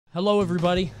Hello,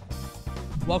 everybody.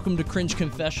 Welcome to Cringe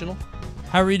Confessional.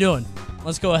 How are you doing?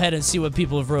 Let's go ahead and see what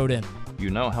people have wrote in. You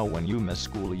know how when you miss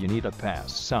school you need a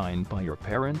pass signed by your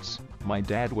parents? My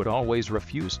dad would always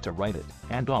refuse to write it,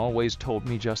 and always told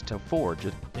me just to forge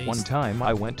it. One time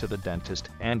I went to the dentist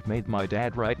and made my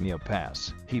dad write me a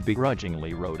pass. He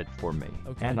begrudgingly wrote it for me,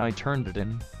 and I turned it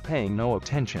in, paying no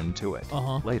attention to it.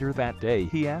 Later that day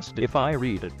he asked if I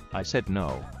read it. I said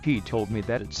no. He told me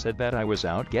that it said that I was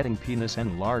out getting penis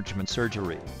enlargement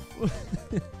surgery.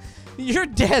 Your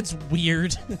dad's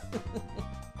weird.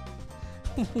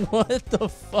 What the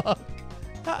fuck?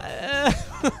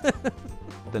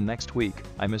 The next week,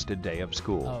 I missed a day of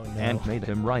school and made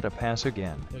him write a pass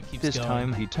again. This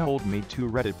time he told me to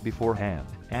read it beforehand,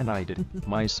 and I didn't.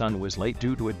 My son was late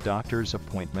due to a doctor's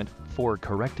appointment for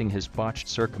correcting his botched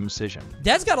circumcision.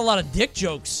 Dad's got a lot of dick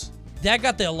jokes. Dad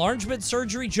got the enlargement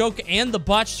surgery joke and the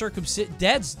botched circumcision.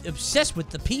 Dad's obsessed with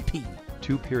the pee-pee.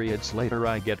 2 periods later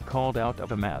I get called out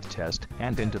of a math test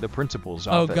and into the principal's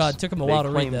office. Oh god, took him a while to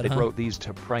read that, They wrote these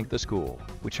to prank the school,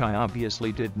 which I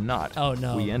obviously did not. Oh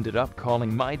no. We ended up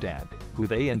calling my dad, who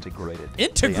they integrated.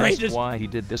 Integrated? They asked why he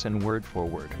did this, and word for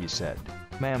word he said,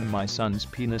 "Ma'am, my son's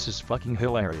penis is fucking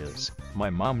hilarious. My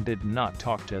mom did not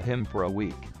talk to him for a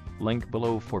week." Link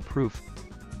below for proof.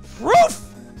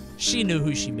 Proof? She knew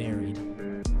who she married.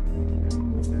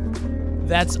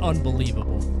 That's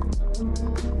unbelievable.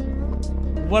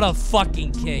 What a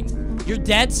fucking king. Your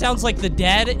dad sounds like the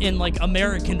dad in, like,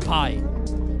 American Pie.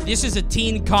 This is a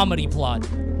teen comedy plot.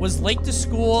 Was late to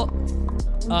school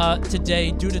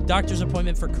today due to doctor's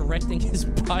appointment for correcting his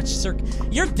botched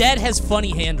Your dad has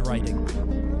funny handwriting.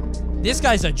 This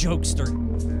guy's a jokester.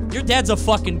 Your dad's a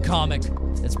fucking comic.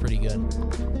 That's pretty good.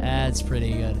 That's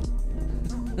pretty good.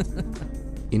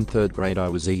 In 3rd grade I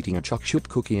was eating a chocolate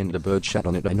cookie and a bird shat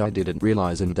on it and I didn't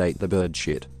realize and ate the bird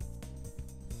shit.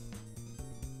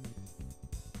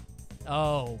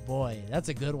 Oh boy, that's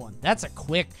a good one. That's a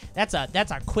quick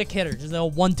hitter. Just a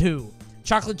 1-2.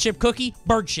 Chocolate chip cookie,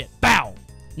 bird shit. Bow!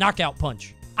 Knockout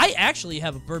punch. I actually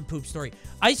have a bird poop story.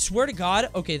 I swear to God,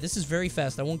 okay, this is very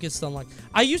fast. I won't get stung like.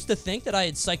 I used to think that I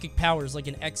had psychic powers like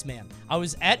an X-Man. I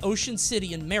was at Ocean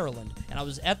City in Maryland, and I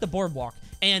was at the boardwalk,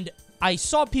 and I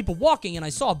saw people walking, and I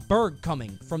saw a bird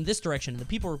coming from this direction, and the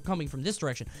people were coming from this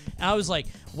direction. And I was like,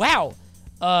 wow,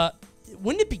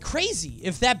 wouldn't it be crazy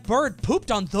if that bird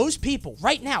pooped on those people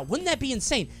right now? Wouldn't that be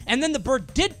insane? And then the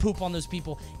bird did poop on those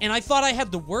people, and I thought I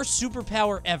had the worst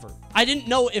superpower ever. I didn't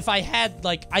know if I had,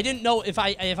 like, I didn't know if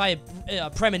I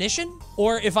had premonition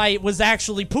or if I was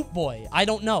actually Poop Boy. I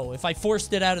don't know if I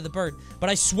forced it out of the bird, but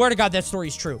I swear to God that story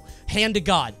is true. Hand to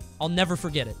God. I'll never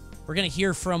forget it. We're gonna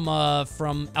hear from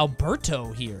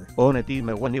Alberto here.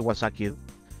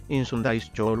 In Sundays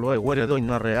Cholo were doing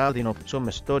a real in of some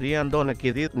story and on a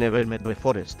kid never met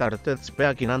before started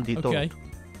speaking and it Okay.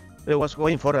 I was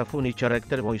going for a funny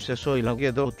character voice so I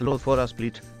get out load for a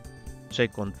split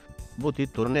second. But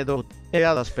it turned out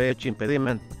a speech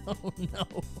impediment. Oh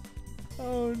no.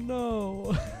 Oh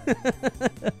no.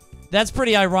 That's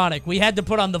pretty ironic. We had to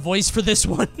put on the voice for this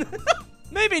one.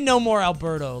 Maybe no more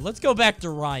Alberto. Let's go back to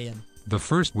Ryan. The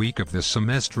first week of this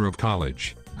semester of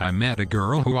college, I met a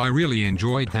girl who I really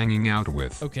enjoyed hanging out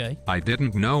with. Okay. I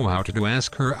didn't know how to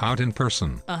ask her out in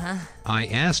person. I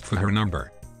asked for her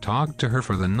number, talked to her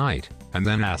for the night, and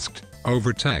then asked,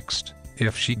 over text,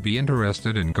 if she'd be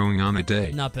interested in going on a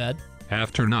date. Not bad.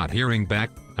 After not hearing back,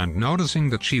 and noticing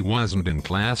that she wasn't in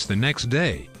class the next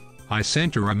day, I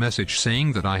sent her a message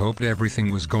saying that I hoped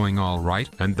everything was going all right,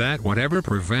 and that whatever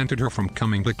prevented her from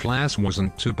coming to class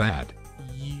wasn't too bad.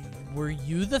 Were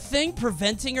you the thing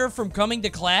preventing her from coming to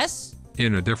class?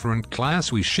 In a different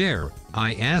class we share,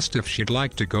 I asked if she'd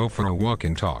like to go for a walk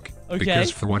and talk. Okay.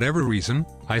 Because for whatever reason,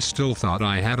 I still thought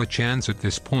I had a chance at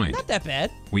this point. Not that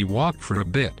bad. We walked for a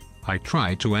bit. I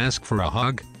tried to ask for a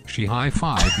hug. She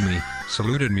high-fived me,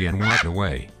 saluted me, and walked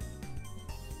away.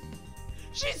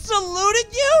 She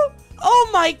saluted you? Oh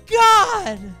my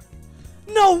God!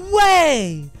 No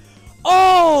way!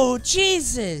 Oh,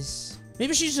 Jesus!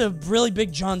 Maybe she's a really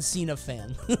big John Cena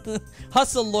fan.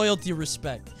 Hustle, loyalty,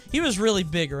 respect. He was really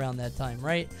big around that time,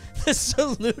 right? The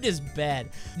salute is bad.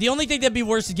 The only thing that'd be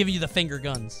worse is giving you the finger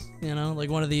guns. You know,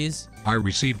 like one of these. I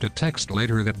received a text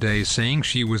later that day saying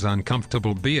she was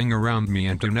uncomfortable being around me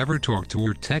and to never talk to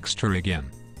or text her again.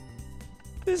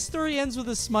 This story ends with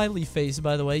a smiley face,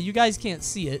 by the way. You guys can't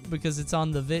see it because it's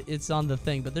on the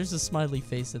thing, but there's a smiley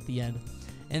face at the end.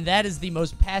 And that is the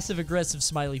most passive-aggressive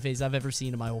smiley face I've ever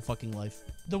seen in my whole fucking life.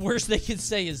 The worst they could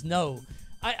say is no.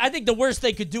 I think the worst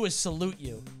they could do is salute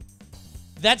you.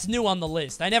 That's new on the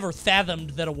list. I never fathomed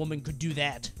that a woman could do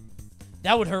that.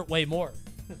 That would hurt way more.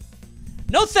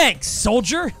 No thanks,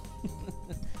 soldier.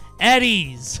 At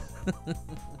ease.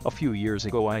 A few years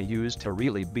ago I used to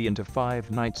really be into Five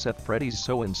Nights at Freddy's,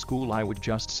 so in school I would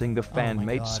just sing the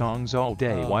fan-made songs all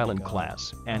day while in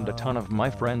class, and a ton of my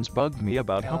friends bugged me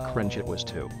about how cringe it was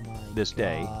too. This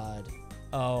day...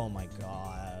 Oh my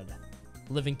god.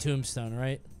 Living tombstone,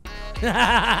 right?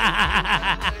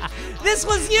 This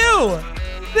was you!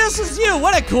 This was you!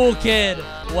 What a cool kid!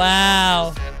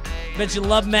 Wow. Bet you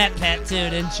love Matt Pat too,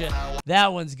 didn't you?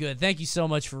 That one's good. Thank you so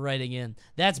much for writing in.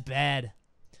 That's bad.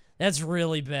 That's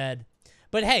really bad.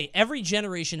 But hey, every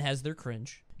generation has their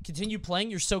cringe. Continue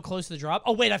playing. You're so close to the drop.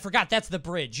 Oh, wait, I forgot. That's the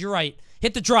bridge. You're right.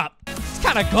 Hit the drop. It's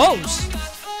kind of goes.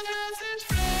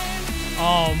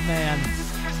 Oh, man.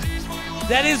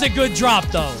 That is a good drop,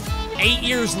 though. 8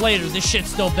 years later, this shit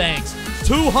still bangs.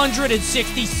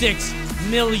 266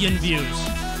 million views.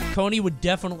 Coney would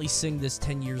definitely sing this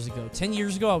 10 years ago. 10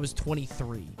 years ago, I was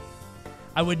 23.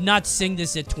 I would not sing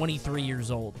this at 23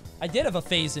 years old. I did have a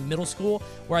phase in middle school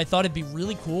where I thought it'd be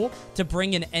really cool to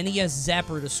bring an NES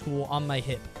Zapper to school on my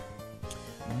hip.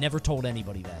 Never told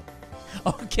anybody that.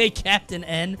 Okay, Captain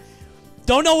N.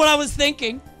 Don't know what I was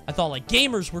thinking. I thought, like,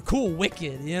 gamers were cool,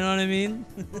 wicked. You know what I mean?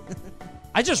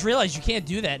 I just realized you can't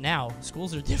do that now.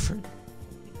 Schools are different.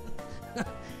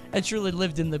 I truly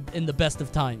lived in the best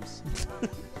of times.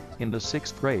 In the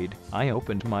 6th grade, I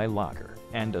opened my locker,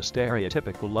 and a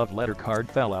stereotypical love letter card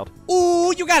fell out.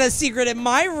 Ooh, you got a secret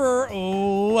admirer.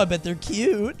 Oh, I bet they're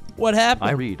cute. What happened?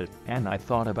 I read it, and I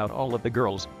thought about all of the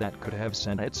girls that could have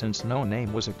sent it since no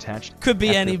name was attached. Could be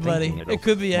After anybody. thinking It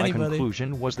could be my anybody.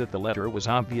 conclusion was that the letter was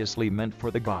obviously meant for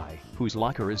the guy whose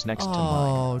locker is next to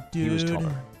Oh, mine. He was dude.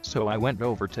 taller. So I went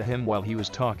over to him while he was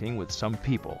talking with some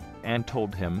people, and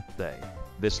told him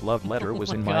this love letter was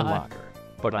my in my God. locker.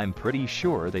 But I'm pretty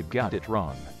sure they got it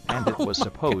wrong, and it was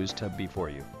supposed to be for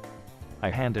you. I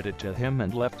handed it to him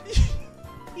and left.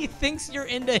 He thinks you're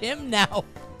into him now.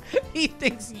 He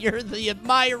thinks you're the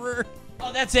admirer.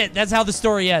 Oh, that's it. That's how the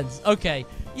story ends. Okay.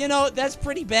 You know, that's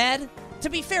pretty bad. To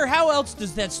be fair, how else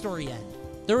does that story end?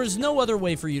 There was no other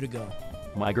way for you to go.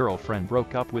 My girlfriend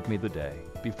broke up with me the day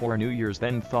before New Year's,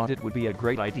 then thought it would be a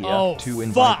great idea to fuck.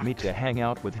 invite me to hang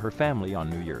out with her family on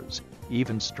New Year's.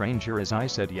 Even stranger as I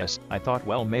said yes, I thought,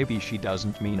 well, maybe she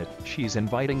doesn't mean it. She's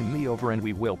inviting me over and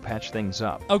we will patch things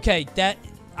up. Okay,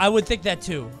 I would think that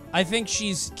too. I think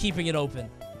she's keeping it open.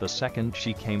 The second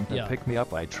she came to pick me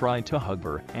up, I tried to hug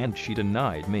her, and she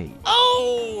denied me.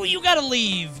 Oh, you gotta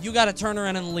leave. You gotta turn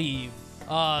around and leave.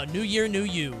 New year, new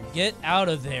you. Get out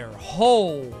of there.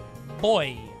 Oh,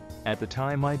 boy. At the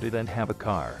time, I didn't have a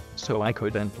car, so I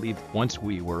couldn't leave. Once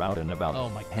we were out and about, Oh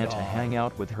my had to God. hang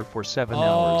out with her for 7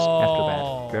 hours after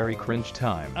that. Very cringe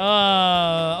time.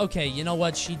 Okay, you know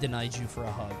what? She denied you for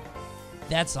a hug.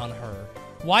 That's on her.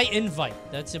 Why invite?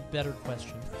 That's a better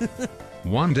question.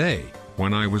 One day,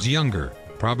 when I was younger,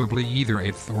 probably either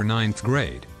 8th or 9th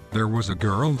grade, there was a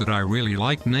girl that I really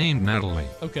liked named Natalie.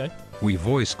 Okay. We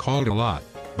voice called a lot,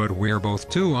 but we're both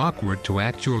too awkward to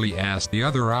actually ask the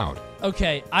other out.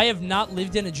 Okay, I have not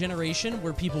lived in a generation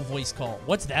where people voice call.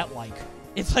 What's that like?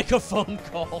 It's like a phone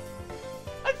call.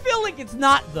 I feel like it's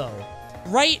not, though.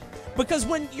 Right? Because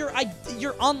when your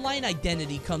online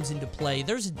identity comes into play,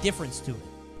 there's a difference to it.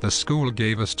 The school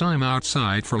gave us time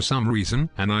outside for some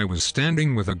reason, and I was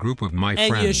standing with a group of my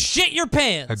And friends. you shit your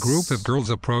pants. A group of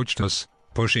girls approached us,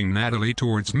 pushing Natalie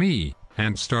towards me,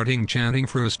 and starting chanting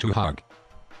for us to hug.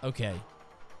 Okay.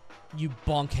 You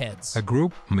bonk heads. A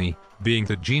group, me, being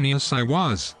the genius I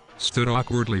was, stood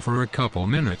awkwardly for a couple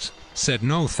minutes, said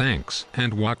no thanks,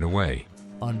 and walked away.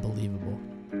 Unbelievable.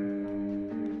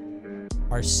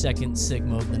 Our second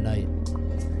Sigma of the night.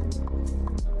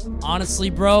 Honestly,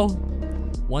 bro,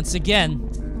 once again,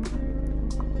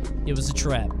 it was a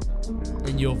trap,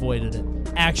 and you avoided it.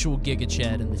 Actual Giga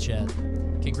Chad in the chat.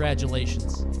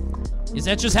 Congratulations. Is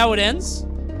that just how it ends?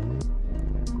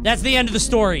 That's the end of the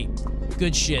story.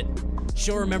 Good shit.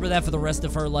 She'll remember that for the rest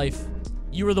of her life.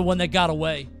 You were the one that got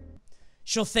away.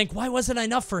 She'll think, why wasn't I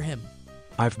enough for him?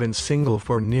 I've been single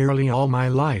for nearly all my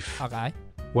life. Okay.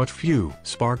 What few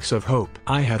sparks of hope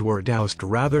I had were doused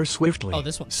rather swiftly. Oh,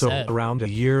 this one's so sad. around a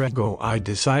year ago, I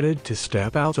decided to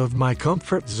step out of my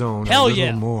comfort zone Hell a little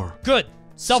yeah. more. Good.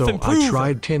 Self-improve. So I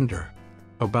tried Tinder.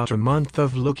 About a month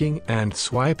of looking and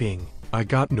swiping, I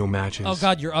got no matches. Oh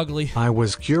god, you're ugly. I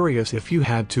was curious if you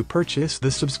had to purchase the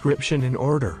subscription in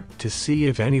order to see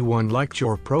if anyone liked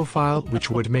your profile, which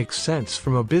would make sense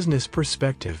from a business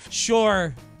perspective.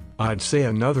 Sure. I'd say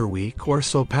another week or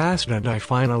so passed and I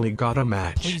finally got a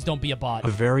match. Please don't be a bot. A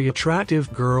very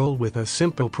attractive girl with a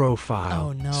simple profile.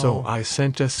 Oh, no. So I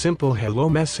sent a simple hello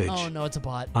message. Oh no, it's a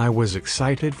bot. I was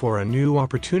excited for a new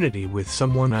opportunity with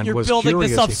someone and You're was building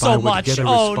curious this up if so I would much. get a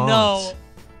Oh, response. no.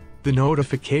 The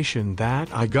notification that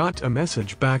I got a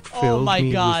message back Oh, filled my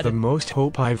me God. with the most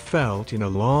hope I've felt in a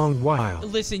long while.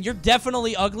 Listen, you're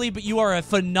definitely ugly, but you are a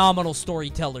phenomenal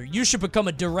storyteller. You should become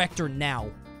a director now.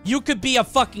 You could be a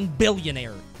fucking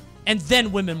billionaire. And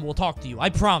then women will talk to you, I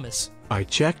promise. I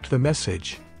checked the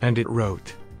message, and it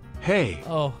wrote, "Hey,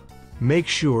 Oh. make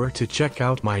sure to check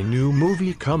out my new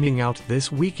movie coming out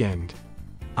this weekend."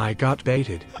 I got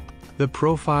baited. The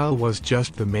profile was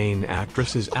just the main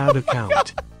actress's ad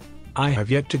account. I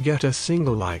have yet to get a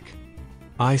single like.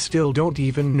 I still don't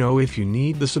even know if you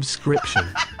need the subscription.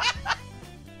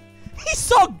 He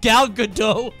saw Gal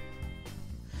Gadot.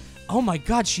 Oh my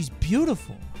god, she's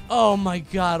beautiful. Oh my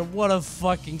god, what a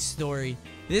fucking story.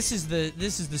 This is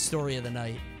the story of the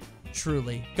night.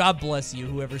 Truly. God bless you,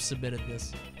 whoever submitted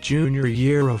this. Junior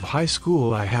year of high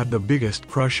school, I had the biggest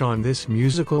crush on this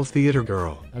musical theater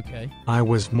girl. Okay. I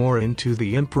was more into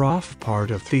the improv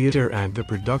part of theater and the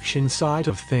production side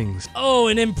of things. Oh,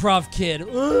 an improv kid.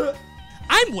 Ugh.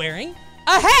 I'm wearing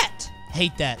a hat.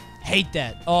 Hate that. Hate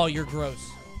that. Oh, you're gross.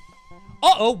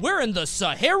 Uh-oh, we're in the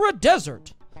Sahara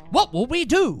Desert. What will we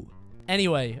do?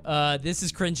 Anyway, this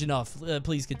is cringe enough.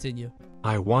 Please continue.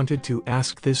 I wanted to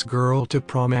ask this girl to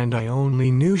prom and I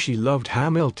only knew she loved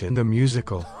Hamilton the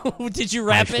musical. Did you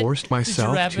rap it? I forced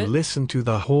myself to it? listen to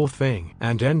the whole thing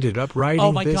and ended up writing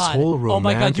Oh my this God. whole Oh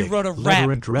my God, you romantic wrote a rap.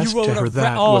 letter addressed You wrote to a her rap.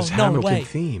 that Oh, was no Hamilton way.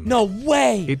 themed. No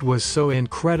way. It was so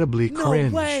incredibly No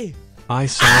cringe. way. I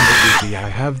signed it with the "I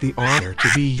have the honor to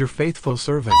be your faithful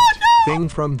servant" thing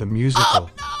from the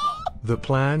musical. The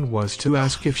plan was to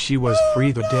ask if she was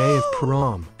free the day of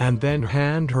prom, and then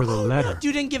hand her the letter.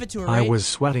 You didn't give it to her, I right? was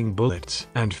sweating bullets,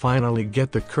 and finally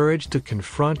get the courage to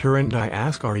confront her and I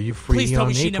ask, "Are you free Please tell on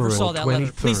me she never April saw that letter.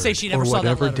 23rd, Please say she never or saw that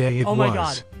whatever letter. day it Oh my was?"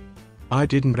 God. I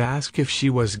didn't ask if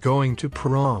she was going to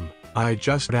prom. I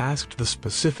just asked the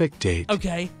specific date.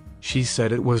 Okay. She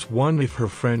said it was one of her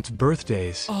friend's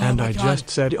birthdays, Oh and my I God.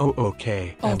 just said, "Oh,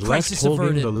 okay," Oh, and left crisis holding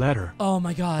averted. the letter. Oh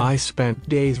my God. I spent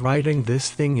days writing this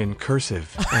thing in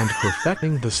cursive and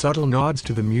perfecting the subtle nods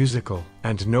to the musical,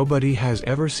 and nobody has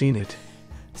ever seen it.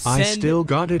 I Send still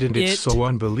got it, and it's it- so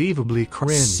unbelievably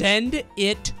cringe. Send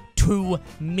it to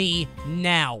me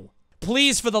now.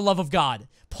 Please, for the love of God.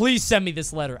 Please send me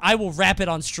this letter. I will rap it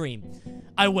on stream.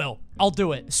 I will. I'll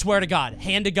do it. Swear to God.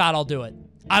 Hand to God, I'll do it.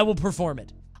 I will perform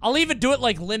it. I'll even do it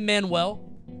like Lin-Manuel.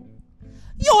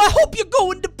 Yo, I hope you're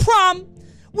going to prom.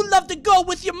 Would love to go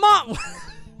with your mom.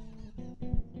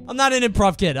 I'm not an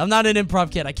improv kid. I'm not an improv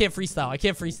kid. I can't freestyle. I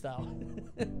can't freestyle.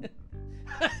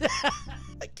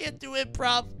 I can't do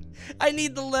improv. I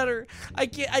need the letter. I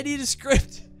need a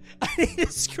script. I need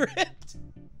a script.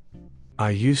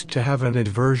 I used to have an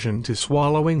aversion to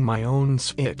swallowing my own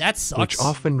spit, That sucks. which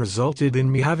often resulted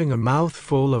in me having a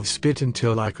mouthful of spit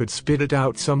until I could spit it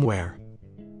out somewhere.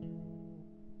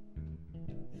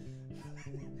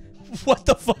 What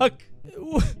the fuck?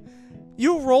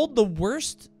 You rolled the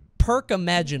worst perk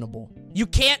imaginable. You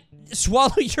can't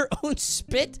swallow your own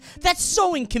spit? That's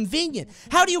so inconvenient.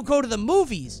 How do you go to the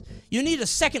movies? You need a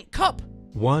second cup.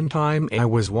 One time I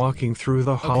was walking through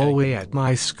the hallway at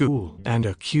my school, and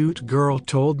a cute girl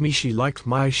told me she liked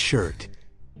my shirt.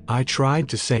 I tried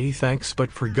to say thanks but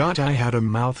forgot I had a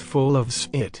mouthful of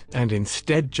spit, and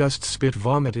instead just spit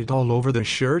vomited all over the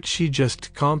shirt she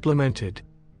just complimented.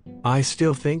 I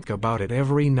still think about it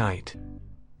every night.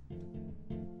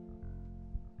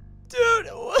 Dude,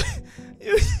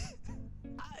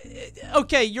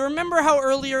 okay, you remember how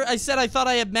earlier I said I thought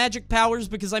I had magic powers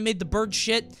because I made the bird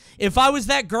shit? If I was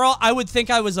that girl, I would think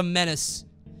I was a menace.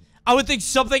 I would think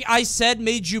something I said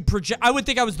made you project. I would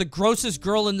think I was the grossest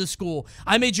girl in the school.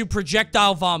 I made you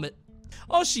projectile vomit.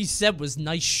 All she said was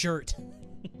nice shirt.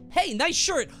 Hey, nice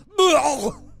shirt.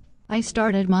 I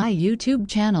started my YouTube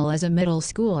channel as a middle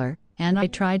schooler, and I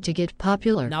tried to get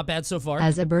popular. Not bad so far.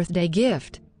 As a birthday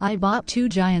gift, I bought 2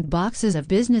 giant boxes of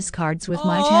business cards with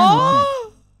my channel on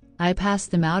it. I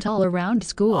passed them out all around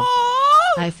school.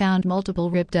 I found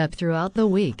multiple ripped up throughout the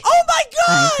week. Oh my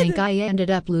God! I think I ended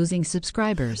up losing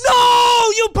subscribers.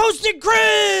 No! You posted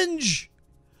cringe!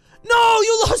 No!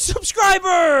 You lost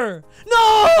subscriber!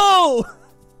 No!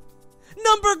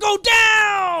 Number go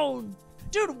down!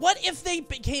 Dude, what if they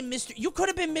became Mr. You could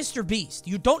have been Mr. Beast.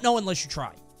 You don't know unless you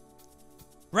try.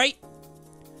 Right?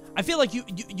 I feel like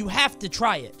you have to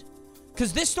try it.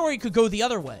 Because this story could go the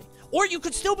other way. Or you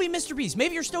could still be Mr. Beast.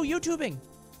 Maybe you're still YouTubing.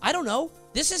 I don't know.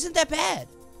 This isn't that bad.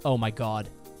 Oh my God.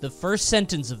 The first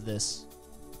sentence of this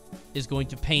is going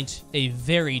to paint a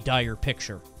very dire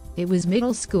picture. It was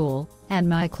middle school, and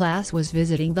my class was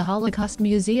visiting the Holocaust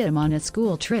Museum on a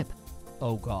school trip.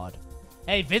 Oh, God.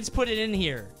 Hey, Vince put it in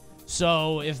here.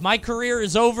 So if my career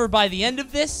is over by the end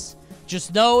of this,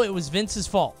 just know it was Vince's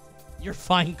fault. You're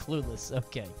fine, Clueless.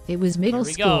 Okay. It was middle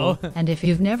school, and if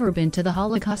you've never been to the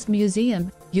Holocaust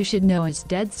Museum, you should know it's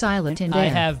dead silent in there. I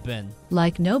have been.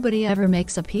 Like nobody ever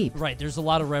makes a peep. Right, there's a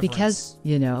lot of reference. Because,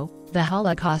 you know, the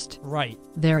Holocaust. Right.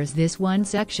 There is this one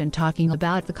section talking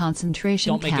about the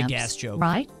concentration Don't camps. make a gas joke.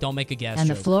 Right? Don't make a gas and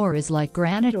joke. And the floor is like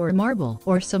granite or marble,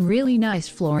 or some really nice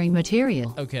flooring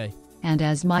material. Okay. And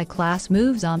as my class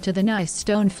moves on to the nice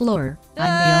stone floor, I'm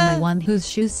the only one whose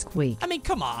shoes squeak. I mean,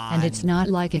 come on. And it's not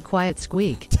like a quiet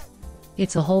squeak.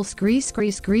 It's a whole scree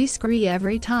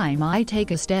every time I take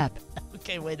a step.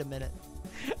 Okay, wait a minute.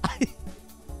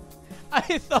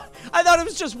 I thought it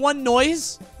was just one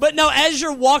noise, but no, as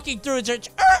you're walking through it's just,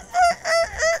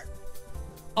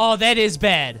 Oh, that is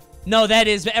bad. No, that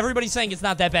is everybody's saying it's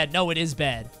not that bad. No, it is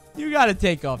bad. You gotta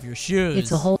take off your shoes.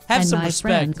 It's a whole Have and some my respect.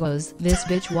 friend goes, this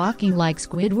bitch walking like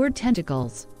Squidward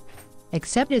tentacles.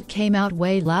 Except it came out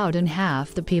way loud and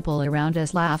half the people around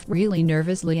us laughed really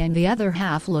nervously and the other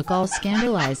half look all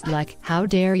scandalized like, how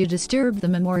dare you disturb the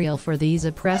memorial for these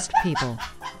oppressed people.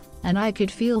 And I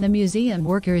could feel the museum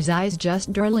workers' eyes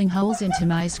just drilling holes into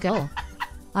my skull.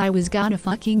 I was gonna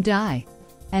fucking die.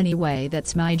 Anyway,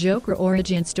 that's my Joker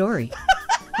origin story.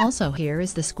 Also, here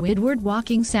is the Squidward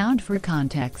walking sound for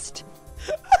context.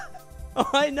 Oh,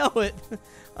 I know it.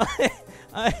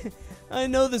 I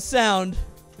know the sound.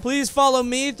 Please follow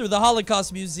me through the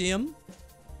Holocaust Museum.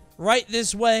 Right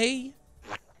this way.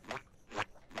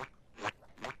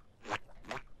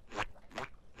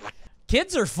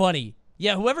 Kids are funny.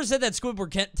 Yeah, whoever said that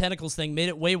Squidward tentacles thing made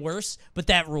it way worse, but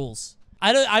that rules.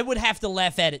 I would have to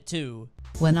laugh at it too.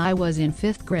 When I was in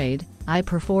 5th grade, I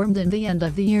performed in the end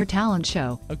of the year talent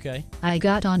show. Okay. I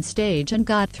got on stage and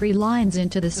got 3 lines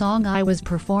into the song I was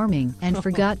performing and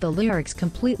forgot the lyrics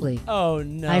completely. Oh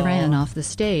no. I ran off the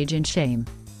stage in shame.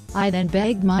 I then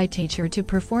begged my teacher to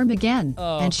perform again,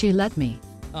 and she let me.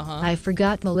 I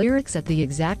forgot the lyrics at the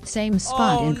exact same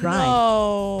spot and cried.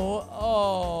 Oh no.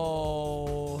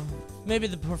 Oh. Maybe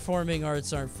the performing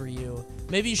arts aren't for you.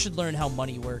 Maybe you should learn how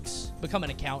money works. Become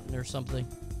an accountant or something.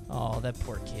 Oh, that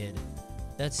poor kid.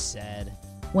 That's sad.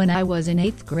 When I was in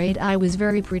 8th grade, I was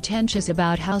very pretentious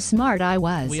about how smart I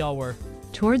was. We all were.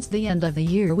 Towards the end of the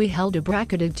year, we held a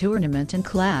bracketed tournament in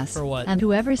class. For what? And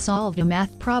whoever solved a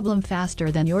math problem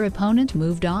faster than your opponent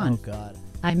moved on. Oh, God.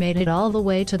 I made it all the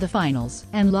way to the finals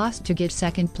and lost to get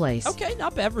 2nd place. Okay,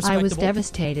 not bad. Respectable. I was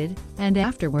devastated, and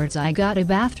afterwards I got a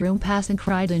bathroom pass and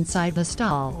cried inside the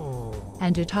stall. Oh.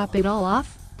 And to top it all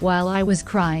off, while I was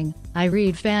crying, I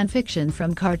read fan fiction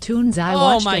from cartoons I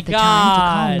watched at the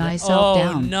time to calm myself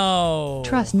down. Oh, no.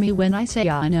 Trust me when I say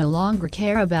I no longer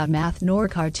care about math nor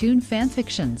cartoon fan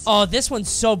fictions. Oh, this one's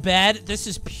so bad. This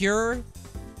is pure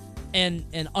and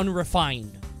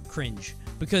unrefined cringe.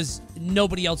 Because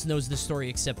nobody else knows this story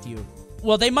except you.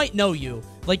 Well, they might know you.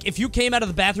 Like, if you came out of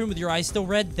the bathroom with your eyes still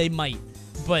red, they might.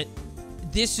 But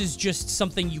this is just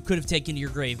something you could have taken to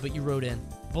your grave, but you wrote in.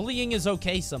 Bullying is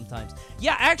okay sometimes.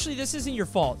 Yeah, actually, this isn't your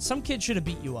fault. Some kid should have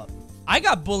beat you up. I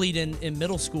got bullied in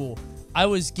middle school. I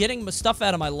was getting my stuff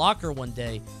out of my locker one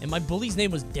day, and my bully's name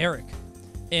was Derek.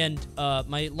 And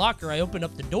my locker, I opened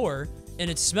up the door, and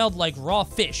it smelled like raw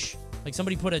fish. Like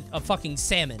somebody put a fucking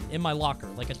salmon in my locker,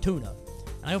 like a tuna.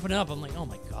 And I open it up, I'm like, oh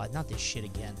my God, not this shit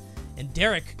again. And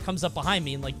Derek comes up behind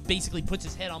me and like basically puts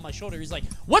his head on my shoulder. He's like,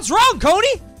 what's wrong,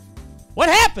 Coney? What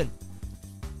happened?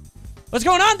 What's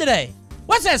going on today?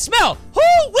 What's that smell?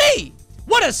 Hoo-wee!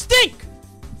 What a stink!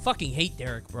 Fucking hate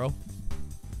Derek, bro.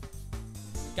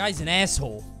 Guy's an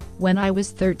asshole. When I was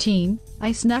 13,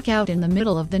 I snuck out in the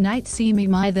middle of the night to see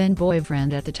my then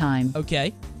boyfriend at the time.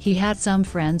 Okay. He had some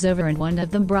friends over and one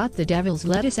of them brought the devil's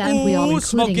lettuce and we all,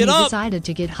 including me, decided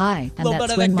to get high. And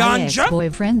that's when my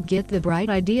ex-boyfriend get the bright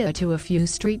idea to a few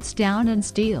streets down and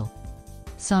steal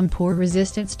some poor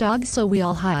resistance dog, so we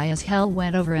all high as hell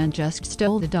went over and just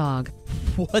stole the dog.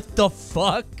 What the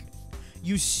fuck?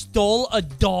 You stole a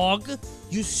dog?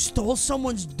 You stole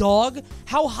someone's dog?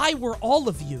 How high were all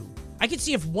of you? I can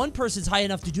see if one person's high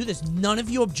enough to do this, none of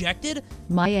you objected?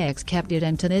 My ex kept it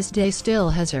and to this day still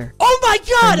has her. Oh my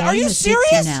God, are you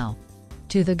serious? Now.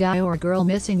 To the guy or girl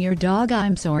missing your dog,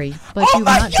 I'm sorry, but you're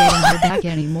not getting her back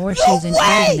anymore. No She's in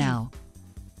jail now.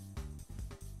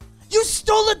 You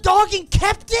stole a dog and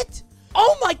kept it?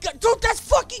 Oh my God, dude, that's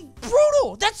fucking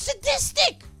brutal. That's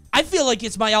sadistic. I feel like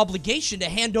it's my obligation to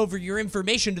hand over your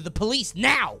information to the police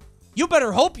now. You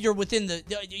better hope you're within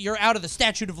you're out of the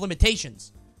statute of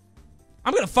limitations.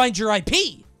 I'm gonna find your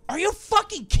IP. Are you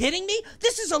fucking kidding me?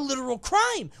 This is a literal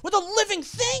crime with a living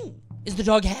thing. Is the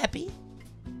dog happy?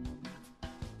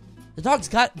 The dog's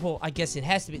got, well, I guess it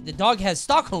has to be. The dog has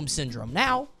Stockholm Syndrome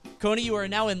now. Coney, you are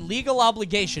now in legal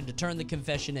obligation to turn the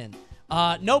confession in.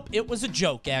 Nope, it was a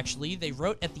joke, actually. They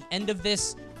wrote at the end of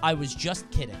this, I was just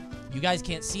kidding. You guys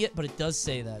can't see it, but it does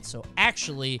say that. So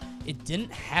actually, it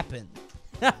didn't happen.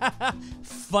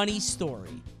 Funny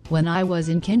story. When I was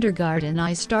in kindergarten,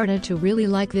 I started to really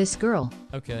like this girl.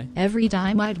 Okay. Every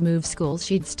time I'd move schools,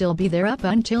 she'd still be there up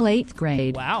until 8th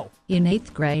grade. Wow. In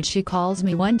 8th grade, she calls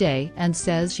me one day and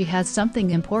says she has something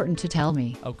important to tell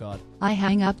me. Oh, God. I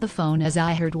hang up the phone as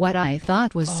I heard what I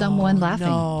thought was someone laughing.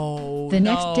 No. The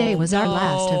next day was our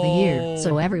last of the year,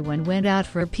 so everyone went out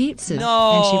for pizza.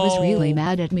 No. And she was really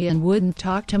mad at me and wouldn't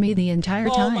talk to me the entire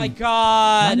time. Oh, my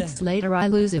God. Months later, I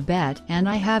lose a bet, and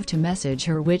I have to message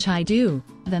her, which I do.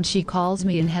 Then she calls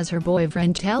me and has her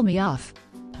boyfriend tell me off.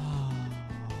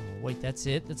 Wait, that's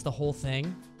it? That's the whole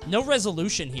thing? No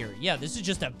resolution here. Yeah, this is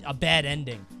just a bad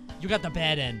ending. You got the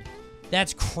bad end.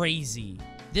 That's crazy.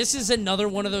 This is another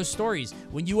one of those stories.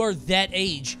 When you are that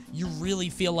age, you really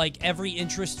feel like every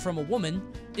interest from a woman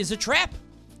is a trap.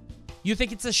 You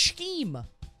think it's a scheme.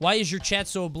 Why is your chat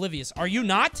so oblivious? Are you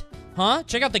not? Huh?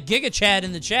 Check out the Giga Chat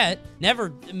in the chat.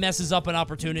 Never messes up an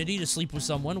opportunity to sleep with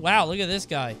someone. Wow, look at this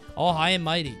guy. All high and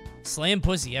mighty. Slaying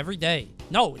pussy every day.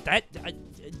 No,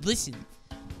 listen.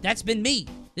 That's been me.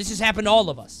 This has happened to all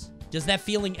of us. Does that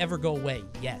feeling ever go away?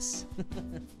 Yes.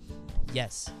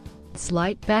 Yes.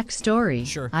 Slight backstory.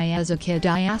 Sure. As a kid,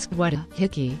 I asked what a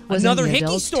hickey was. Another and the hickey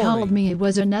adults story. told me it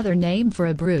was another name for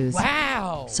a bruise.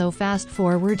 Wow. So fast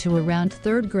forward to around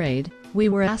 3rd grade, we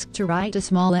were asked to write a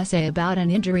small essay about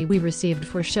an injury we received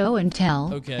for show and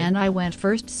tell. Okay. And I went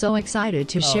first, so excited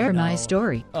to share my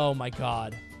story. Oh my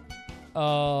God.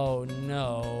 Oh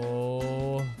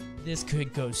no. This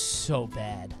could go so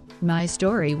bad. My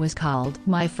story was called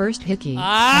My First Hickey, and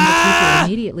Ah! the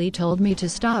teacher immediately told me to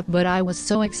stop, but I was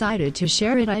so excited to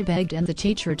share it I begged, and the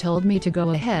teacher told me to go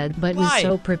ahead, but Why? was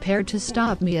so prepared to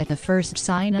stop me at the first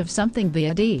sign of something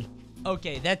bad.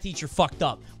 Okay, that teacher fucked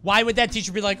up. Why would that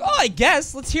teacher be like, oh, I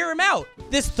guess, let's hear him out.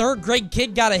 This 3rd grade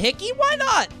kid got a hickey? Why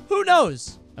not? Who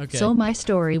knows? Okay. So my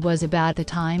story was about the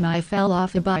time I fell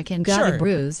off a bike and got Sure. a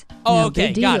bruise. Oh, No okay,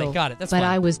 big deal. got it, that's but fine.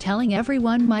 I was telling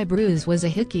everyone my bruise was a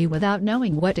hickey without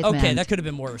knowing what it meant. Okay, that could have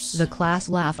been worse. The class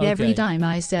laughed Okay. every time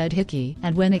I said hickey,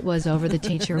 and when it was over, the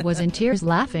teacher was in tears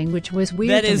laughing, which was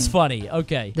weird That to is me. funny.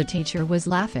 Okay. The teacher was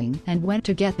laughing and went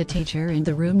to get the teacher in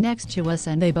the room next to us,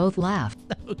 and they both laughed.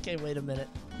 Okay, wait a minute.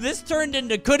 This turned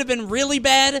into could have been really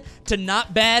bad to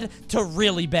not bad to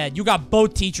really bad. You got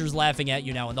both teachers laughing at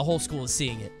you now, and the whole school is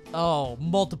seeing it. Oh,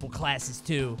 multiple classes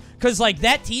too. Because, like,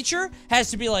 that teacher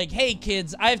has to be like, hey,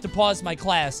 kids, I have to pause my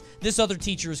class. This other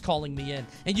teacher is calling me in.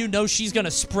 And you know she's going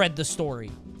to spread the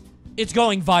story. It's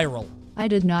going viral. I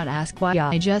did not ask why.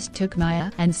 I just took my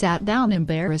A and sat down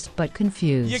embarrassed but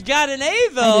confused. You got an A, I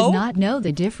though. did not know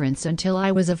the difference until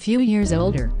I was a few years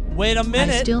older. Wait a I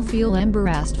minute. still feel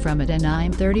embarrassed from it, and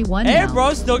I'm 31 Hey, now.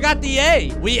 bro, still got the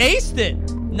A. We aced it.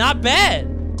 Not bad.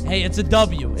 Hey, it's a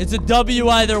W. It's a W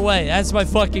either way. That's my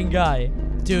fucking guy.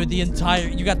 Dude, you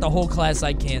got the whole class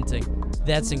I canting.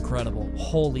 That's incredible.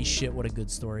 Holy shit, what a good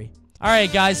story. All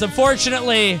right, guys,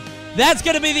 unfortunately, that's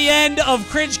going to be the end of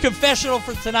Cringe Confessional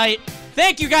for tonight.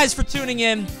 Thank you guys for tuning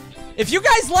in. If you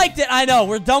guys liked it, I know,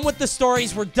 we're done with the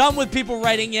stories. We're done with people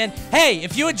writing in. Hey,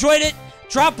 if you enjoyed it,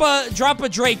 drop a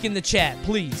Drake in the chat,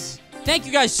 please. Thank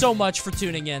you guys so much for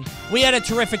tuning in. We had a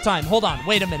terrific time. Hold on.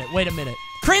 Wait a minute.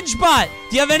 CringeBot,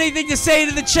 do you have anything to say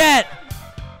to the chat?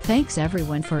 Thanks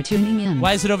everyone for tuning in.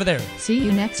 Why is it over there? See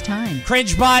you next time.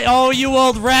 CringeBot, oh, you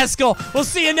old rascal. We'll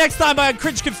see you next time on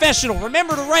Cringe Confessional.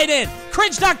 Remember to write in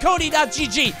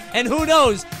cringe.coney.gg, and who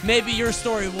knows, maybe your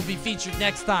story will be featured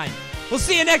next time. We'll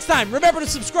see you next time. Remember to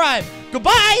subscribe.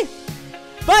 Goodbye.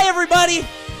 Bye, everybody.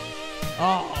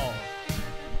 Oh.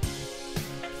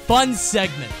 Fun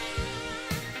segment.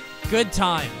 Good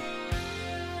time.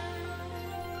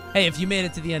 Hey, if you made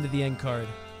it to the end of the end card,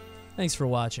 thanks for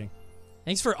watching.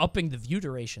 Thanks for upping the view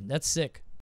duration. That's sick.